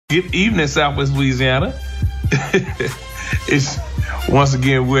Good evening, Southwest Louisiana. Once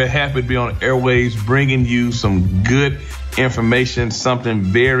again, we're happy to be on airwaves bringing you some good information. Something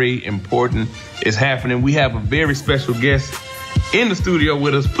very important is happening. We have a very special guest in the studio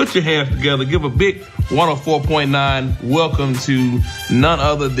with us. Put your hands together. Give a big 104.9 welcome to none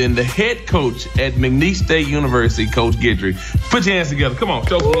other than the head coach at McNeese State University, Coach Guidry. Put your hands together. Come on,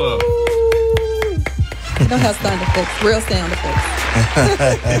 show some love. We don't have sound effects, real sound effects.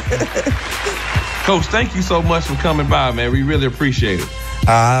 Coach, thank you so much for coming by, man. We really appreciate it.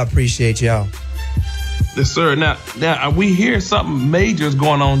 I appreciate y'all. Yes, sir. Now, we hear something major is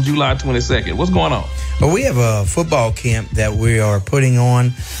going on July 22nd. What's going on? Well, we have a football camp that we are putting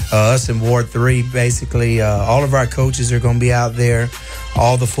on, us in Ward 3, basically. All of our coaches are going to be out there,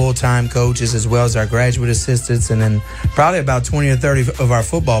 all the full-time coaches as well as our graduate assistants, and then probably about 20 or 30 of our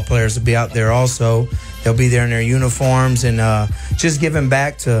football players will be out there also. They'll be there in their uniforms and just giving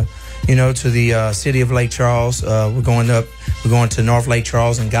back to the city of Lake Charles. We're going to North Lake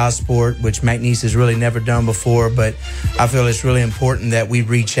Charles and Gosport, which McNeese has really never done before, but I feel it's really important that we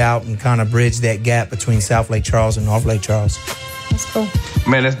reach out and kind of bridge that gap between South Lake Charles and North Lake Charles. That's cool.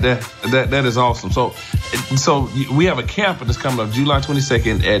 Man, that is awesome. So we have a camp that's coming up July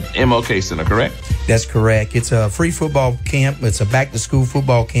 22nd at MLK Center, correct? That's correct. It's a free football camp. It's a back-to-school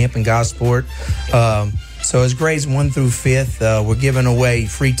football camp in Gosport. So it's grades 1 through 5th. We're giving away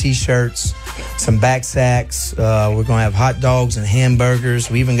free T-shirts, some back sacks. We're going to have hot dogs and hamburgers.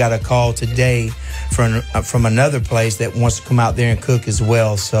 We even got a call today from another place that wants to come out there and cook as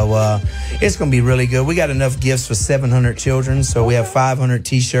well. So it's going to be really good. We got enough gifts for 700 children. So we have 500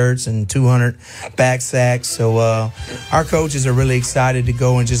 T-shirts and 200 back sacks. So our coaches are really excited to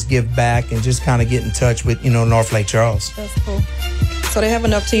go and just give back and just kind of get in touch with, North Lake Charles. That's cool. So they have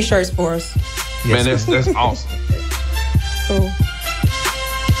enough T-shirts for us. Yes. Man, that's awesome. Cool.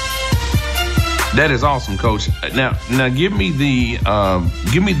 That is awesome, Coach. Now give me the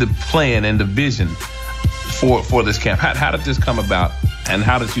plan and the vision for this camp. How did this come about, and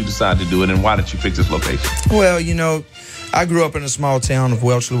how did you decide to do it, and why did you pick this location? Well, I grew up in a small town of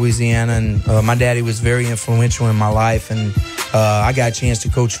Welch, Louisiana, and my daddy was very influential in my life, and I got a chance to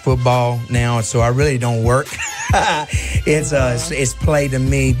coach football now, and so I really don't work. It's play to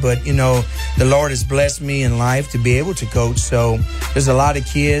me, but the Lord has blessed me in life to be able to coach. So there's a lot of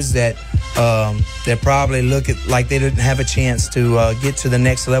kids that probably look at like they didn't have a chance to get to the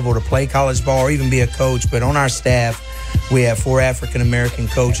next level to play college ball or even be a coach. But on our staff, we have 4 African-American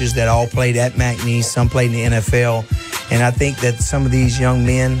coaches that all played at McNeese. Some played in the NFL. And I think that some of these young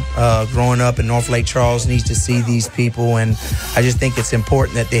men growing up in North Lake Charles needs to see these people. And I just think it's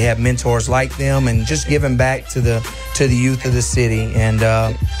important that they have mentors like them and just giving back to the youth of the city. And,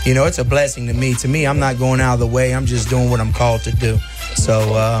 it's a blessing to me. To me, I'm not going out of the way. I'm just doing what I'm called to do.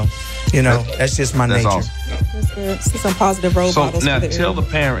 So, that's just my nature. Awesome. That's good. See some positive role models. So now tell the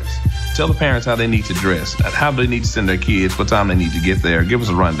parents how they need to dress, how they need to send their kids, what time they need to get there. Give us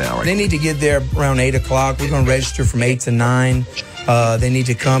a rundown. Right? They need to get there around 8 o'clock. We're going to register from 8 to 9. They need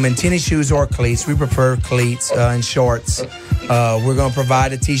to come in tennis shoes or cleats. We prefer cleats and shorts. We're going to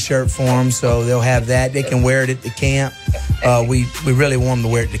provide a T-shirt for them, so they'll have that. They can wear it at the camp. We really want them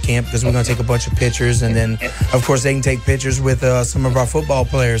to wear it at the camp because we're going to take a bunch of pictures. And then, of course, they can take pictures with some of our football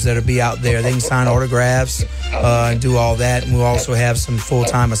players that'll be out there. They can sign autographs and do all that. And we'll also have some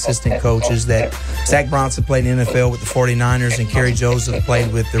full-time assistant coaches that Zach Bronson played in the NFL with the 49ers, and Kerry Joseph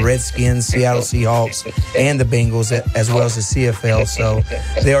played with the Redskins, Seattle Seahawks, and the Bengals, as well as the CFL. So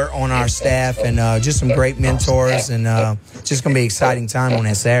they're on our staff, and just some great mentors, and just going to be an exciting time on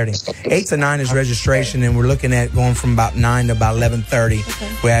that Saturday. 8 to 9 is registration, and we're looking at going from about 9 to about 11:30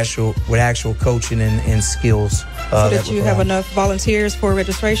 with actual coaching and skills. So did you have enough volunteers for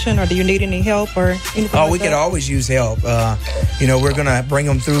registration, or do you need any help or anything we could always use help. We're going to bring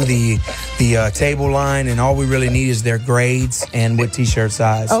them through the table line, and all we really need is their grades and what T-shirt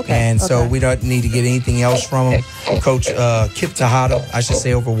size. So we don't need to get anything else from them. Coach Kip Tejada, I should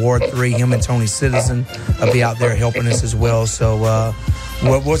say, over Ward 3, him and Tony Citizen will be out there helping us as well. So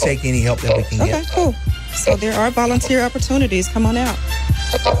we'll take any help that we can get. Okay, cool. So there are volunteer opportunities. Come on out.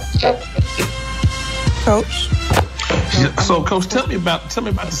 Coach. So, Coach, tell me about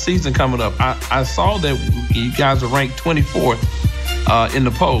the season coming up. I saw that you guys are ranked 24th in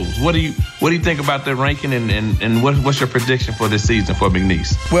the polls. What do you think about that ranking, and what's your prediction for this season for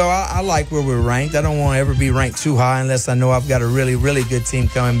McNeese? Well, I like where we're ranked. I don't want to ever be ranked too high unless I know I've got a really, really good team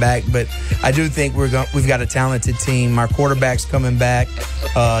coming back. But I do think we've got a talented team. Our quarterback's coming back.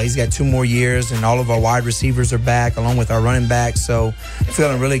 He's got 2 more years, and all of our wide receivers are back, along with our running backs. So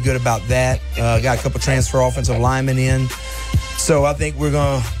feeling really good about that. Got a couple transfer offensive linemen in. So I think we're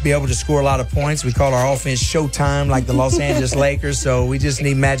going to be able to score a lot of points. We call our offense Showtime, like the Los Angeles Lakers. So we just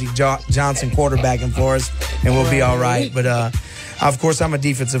need Magic Johnson quarterbacking for us, and we'll be all right. But, of course, I'm a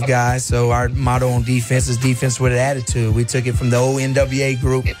defensive guy, so our motto on defense is defense with an attitude. We took it from the old NWA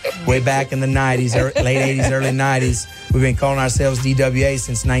group way back in the 90s, late 80s, early 90s. We've been calling ourselves DWA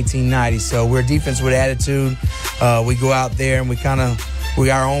since 1990. So we're defense with attitude. We go out there and we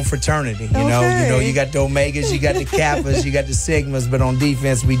are our own fraternity. You know, you got the Omegas, you got the Kappas, you got the Sigmas, but on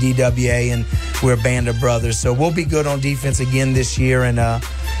defense, we DWA, and we're a band of brothers. So we'll be good on defense again this year, and,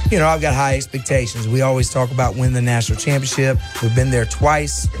 I've got high expectations. We always talk about winning the national championship. We've been there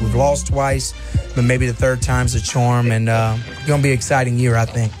twice. We've lost twice, but maybe the third time's a charm, and it's going to be an exciting year, I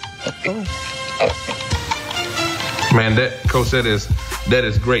think. Man, Coach, that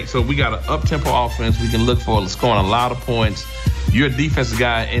is great. So we got an up-tempo offense. We can look for scoring a lot of points. You're a defensive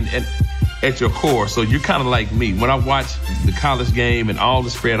guy and at your core, so you're kind of like me. When I watch the college game and all the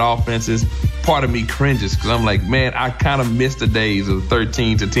spread offenses, part of me cringes because I'm like, man, I kind of miss the days of the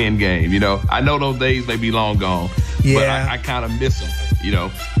 13-10 game. I know those days may be long gone, but I kind of miss them.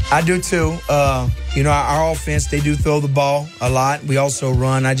 I do too. Our offense, they do throw the ball a lot. We also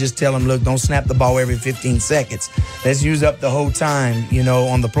run. I just tell them, look, don't snap the ball every 15 seconds. Let's use up the whole time,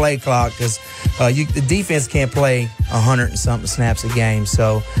 on the play clock, because the defense can't play 100 and something snaps a game.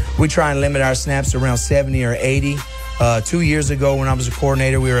 So we try and limit our snaps to around 70 or 80. 2 years ago when I was a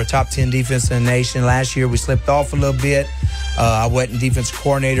coordinator, we were a top 10 defense in the nation. Last year, we slipped off a little bit. I wasn't defense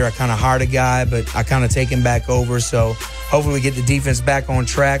coordinator. I kind of hired a guy, but I kind of take him back over. So hopefully we get the defense back on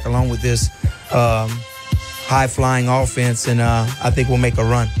track along with this high-flying offense, and I think we'll make a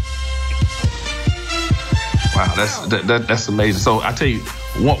run. Wow, that's amazing. So I tell you,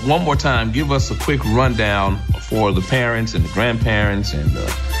 one more time, give us a quick rundown for the parents and the grandparents and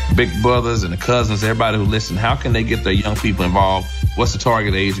the big brothers and the cousins, everybody who listen. How can they get their young people involved? What's the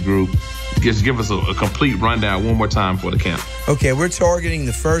target age group? Just give us a complete rundown one more time for the camp. Okay, we're targeting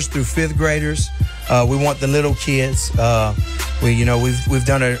the 1st through 5th graders. We want the little kids. We've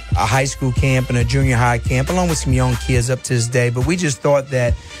done a high school camp and a junior high camp along with some young kids up to this day. But we just thought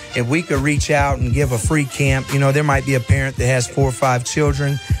that if we could reach out and give a free camp, there might be a parent that has 4 or 5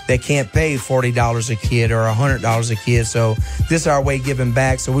 children that can't pay $40 a kid or $100 a kid. So this is our way of giving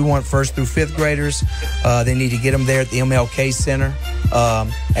back. So we want 1st through 5th graders. They need to get them there at the MLK Center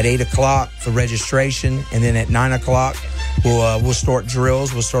at 8 o'clock for registration, and then at 9 o'clock we'll start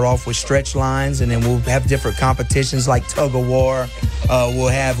drills. We'll start off with stretch lines, and then we'll have different competitions like tug of war. We'll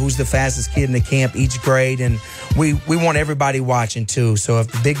have who's the fastest kid in the camp each grade, and we want everybody watching too. So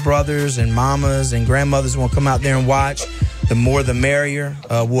if the big brothers and mamas and grandmothers want to come out there and watch, the more the merrier.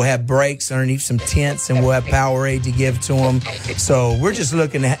 We'll have breaks underneath some tents, and we'll have Powerade to give to them. So we're just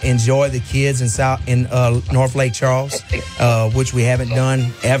looking to enjoy the kids in North Lake Charles, which we haven't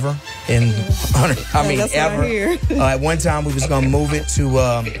done ever. Ever. At one time, we was going to move it to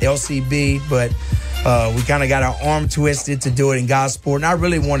LCB, but we kind of got our arm twisted to do it in Gosport, and I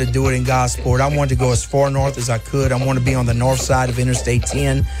really wanted to do it in Gosport. I wanted to go as far north as I could. I want to be on the north side of Interstate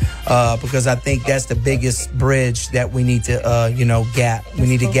 10 because I think that's the biggest bridge that we need to, gap. We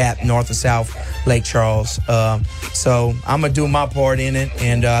need to gap north and south Lake Charles. So I'm going to do my part in it,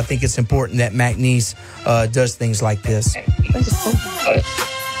 and I think it's important that McNeese does things like this.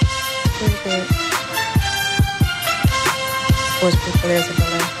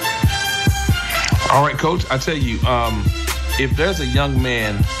 All right, Coach, I tell you, if there's a young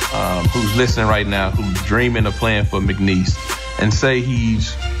man who's listening right now who's dreaming of playing for McNeese, and say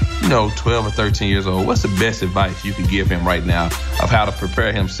he's 12 or 13 years old, what's the best advice you could give him right now of how to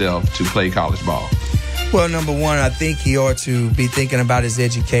prepare himself to play college ball? Well, number one, I think he ought to be thinking about his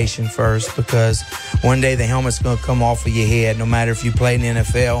education first, because one day the helmet's going to come off of your head, no matter if you play in the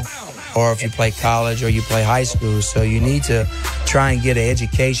NFL or if you play college or you play high school. So you need to try and get an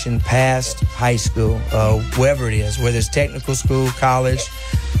education past high school, wherever it is, whether it's technical school, college,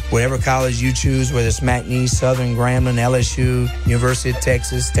 whatever college you choose, whether it's McNeese, Southern, Grambling, LSU, University of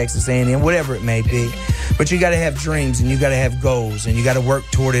Texas, Texas A&M, whatever it may be. But you got to have dreams, and you got to have goals, and you got to work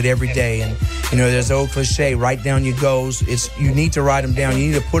toward it every day. And there's the old cliche: write down your goals. You need to write them down.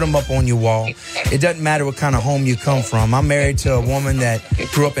 You need to put them up on your wall. It doesn't matter what kind of home you come from. I'm married to a woman that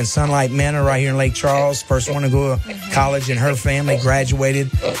grew up in Sunlight Manor right here in Lake Charles. First one to go to college in her family, graduated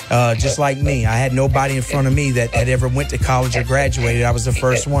just like me. I had nobody in front of me that had ever went to college or graduated. I was the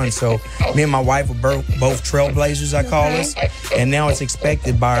first one. So me and my wife were both trailblazers, I call us, and now it's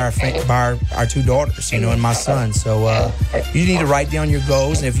expected by our 2 daughters, and my son. So you need to write down your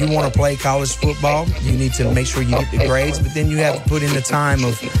goals, and if you want to play college football, you need to make sure you get the grades, but then you have to put in the time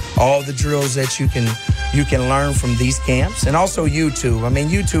of all the drills that you can you can learn from these camps. And also YouTube. I mean,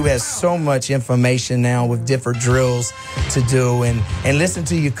 YouTube has so much information now with different drills to do. And listen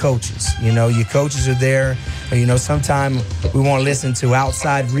to your coaches. You know, your coaches are there. You know, sometimes we won't listen to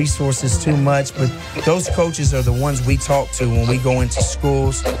outside resources too much, but those coaches are the ones we talk to when we go into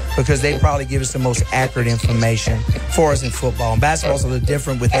schools, because they probably give us the most accurate information for us in football. And basketball's a little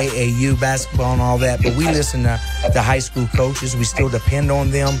different with AAU basketball and all that, but we listen to the high school coaches. We still depend on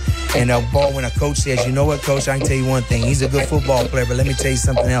them. And when a coach says, you know what, coach, I can tell you one thing. He's a good football player, but let me tell you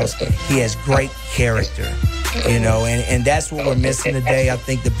something else. He has great character. You know, and that's what we're missing today. I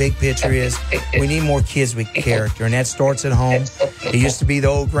think the big picture is we need more kids with character, and that starts at home. It used to be the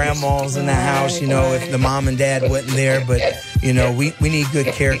old grandmas in the house, you know, if the mom and dad wasn't there. But, you know, we need good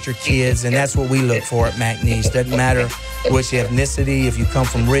character kids, and that's what we look for at McNeese. Doesn't matter which ethnicity, if you come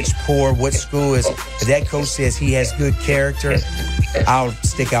from rich, poor, what school is. If that coach says he has good character, I'll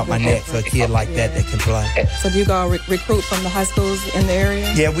stick out my neck for a kid like that can play. So do you go recruit from the high schools in the area?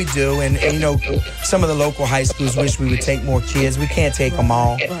 Yeah, we do. And, you know, some of the local high schools wish we would take more kids. We can't take them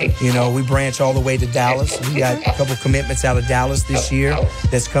all. You know, we branch all the way to Dallas. We got a couple commitments out of Dallas this year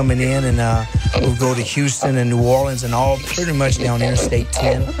that's coming in. And we'll go to Houston and New Orleans and all pretty much down Interstate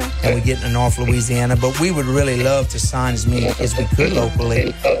 10. And we get into North Louisiana. But we would really love to sign as many as we could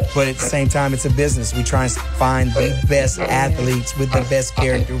locally. But at the same time, it's a business. We try and find the best athletes with the best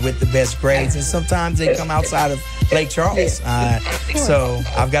character, with the best grades. And sometimes they come outside of Lake Charles. So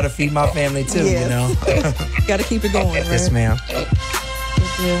I've got to feed my family too, you know. Got to keep it going, right? Yes, ma'am.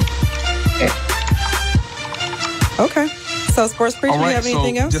 Yeah. Okay. So, Sports Preacher, All right, you have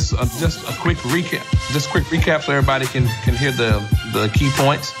anything else? Just a quick recap. Just a quick recap so everybody can hear the key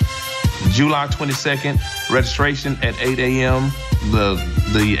points. July 22nd, registration at 8 a.m.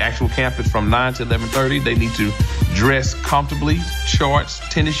 The actual camp is from 9 to 11:30. They need to dress comfortably, shorts,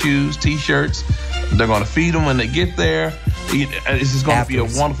 tennis shoes, T-shirts. They're going to feed them when they get there. It's just going to be a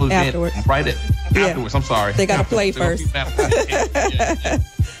wonderful event. Afterwards, I'm sorry. They got to play first.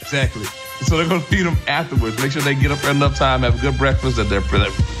 Exactly. So they're going to feed them afterwards. Make sure they get up there enough time, have a good breakfast, and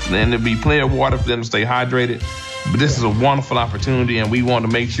there'll be plenty of water for them to stay hydrated. But this is a wonderful opportunity, and we want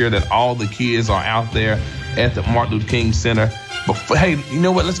to make sure that all the kids are out there at the Martin Luther King Center. Hey, you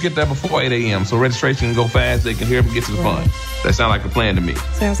know what? Let's get there before 8 a.m. so registration can go fast. They can hear them get to the fun. That sounds like a plan to me.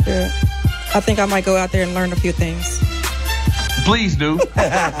 Sounds good. I think I might go out there and learn a few things. Please do.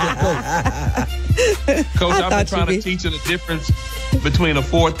 Coach, I've been trying to teach her the difference between a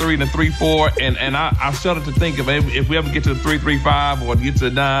 4-3 and a 3-4, and I shudder to think of if we ever get to the 3-3-5 or get to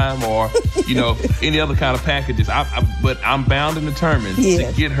the dime or, you know, any other kind of packages. But I'm bound and determined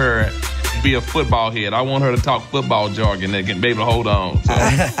to get her to be a football head. I want her to talk football jargon and be able to hold on. So.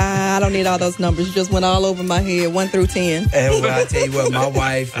 I don't need all those numbers. You just went all over my head, 1 through 10. And well, I tell you what, my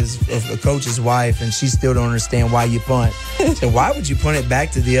wife is a coach's wife, and she still don't understand why you punt. So why would you punt it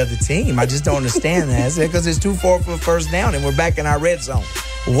back to the other team? I just don't understand that. I said, because it's 2-4 for a first down, and we're back in our red zone.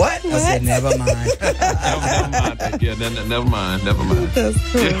 What? I said, never mind. never mind. Yeah, never mind. That's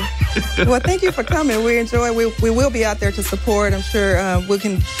cool. Well, thank you for coming. We enjoy. We will be out there to support. I'm sure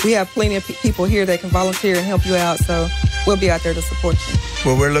we have plenty of people here that can volunteer and help you out. So we'll be out there to support you.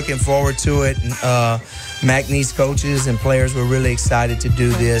 Well, we're looking forward to it. McNeese coaches and players, we're really excited to do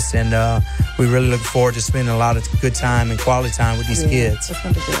this, and we really look forward to spending a lot of good time and quality time with these kids. That's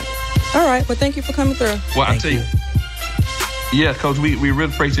going to be good. All right. Well, thank you for coming through. Well, I tell you. Yeah, Coach, we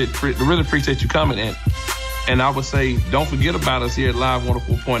really appreciate you coming in. And I would say, don't forget about us here at Live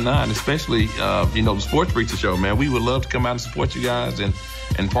 104.9, especially, the Sports Preacher Show, man. We would love to come out and support you guys and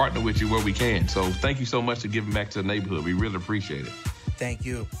partner with you where we can. So thank you so much for giving back to the neighborhood. We really appreciate it. Thank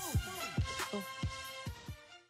you.